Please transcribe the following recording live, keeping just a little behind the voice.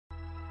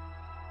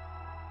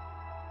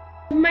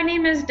My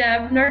name is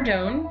Deb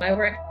Nardone. I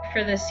work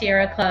for the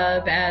Sierra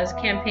Club as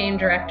campaign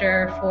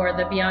director for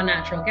the Beyond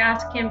Natural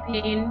Gas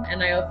campaign,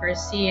 and I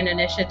oversee an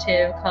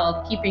initiative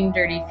called Keeping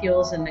Dirty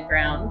Fuels in the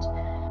Ground.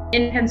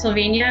 In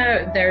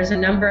Pennsylvania, there's a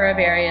number of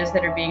areas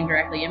that are being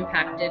directly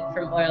impacted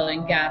from oil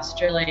and gas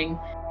drilling.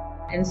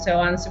 And so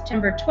on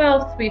September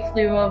 12th, we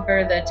flew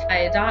over the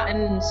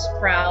Tyadotin,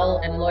 Sproul,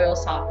 and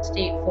Loyalsock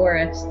state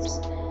forests.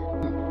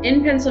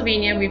 In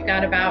Pennsylvania, we've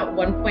got about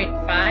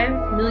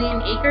 1.5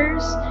 million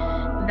acres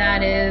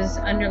that is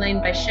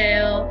underlain by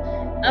shale.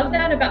 Of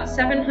that, about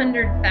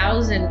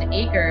 700,000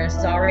 acres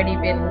has already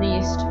been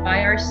leased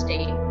by our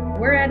state.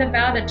 We're at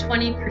about a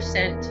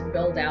 20%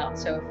 build out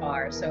so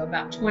far. So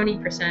about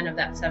 20% of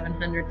that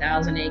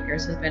 700,000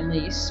 acres has been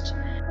leased.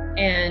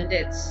 And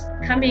it's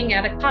coming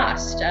at a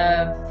cost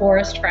of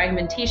forest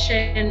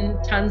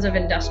fragmentation, tons of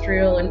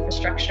industrial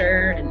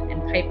infrastructure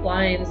and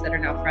pipelines that are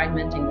now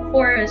fragmenting the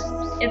forests.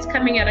 It's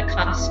coming at a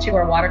cost to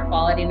our water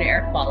quality and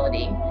air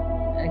quality.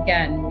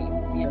 Again,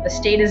 the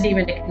state has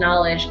even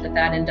acknowledged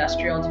that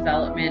industrial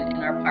development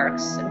in our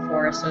parks and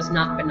forests was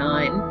not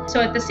benign.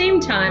 So at the same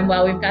time,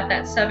 while we've got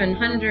that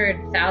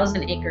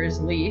 700,000 acres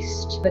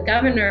leased, the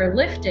governor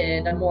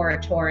lifted a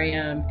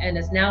moratorium and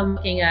is now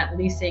looking at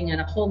leasing in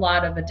a whole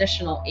lot of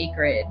additional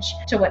acreage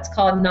to what's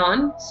called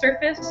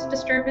non-surface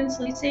disturbance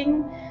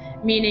leasing,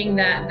 meaning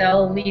that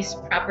they'll lease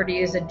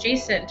properties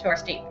adjacent to our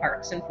state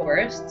parks and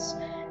forests,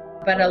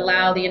 but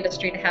allow the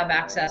industry to have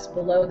access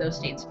below those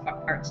state's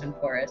parks and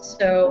forests.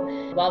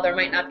 So while there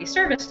might not be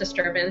service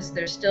disturbance,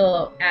 they're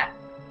still at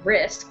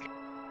risk.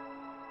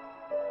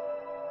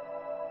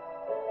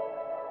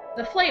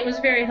 The flight was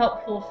very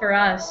helpful for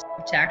us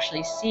to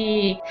actually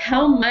see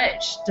how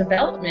much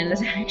development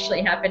is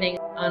actually happening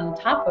on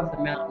top of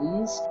the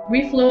mountains.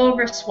 We flew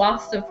over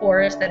swaths of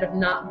forest that have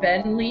not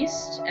been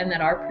leased and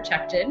that are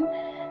protected,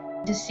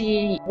 to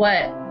see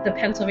what the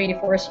Pennsylvania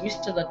forest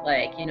used to look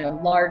like,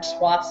 large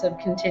swaths of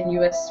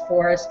continuous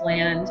forest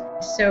land.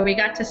 So we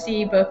got to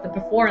see both the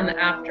before and the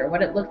after,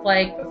 what it looked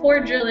like before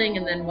drilling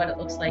and then what it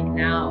looks like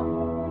now.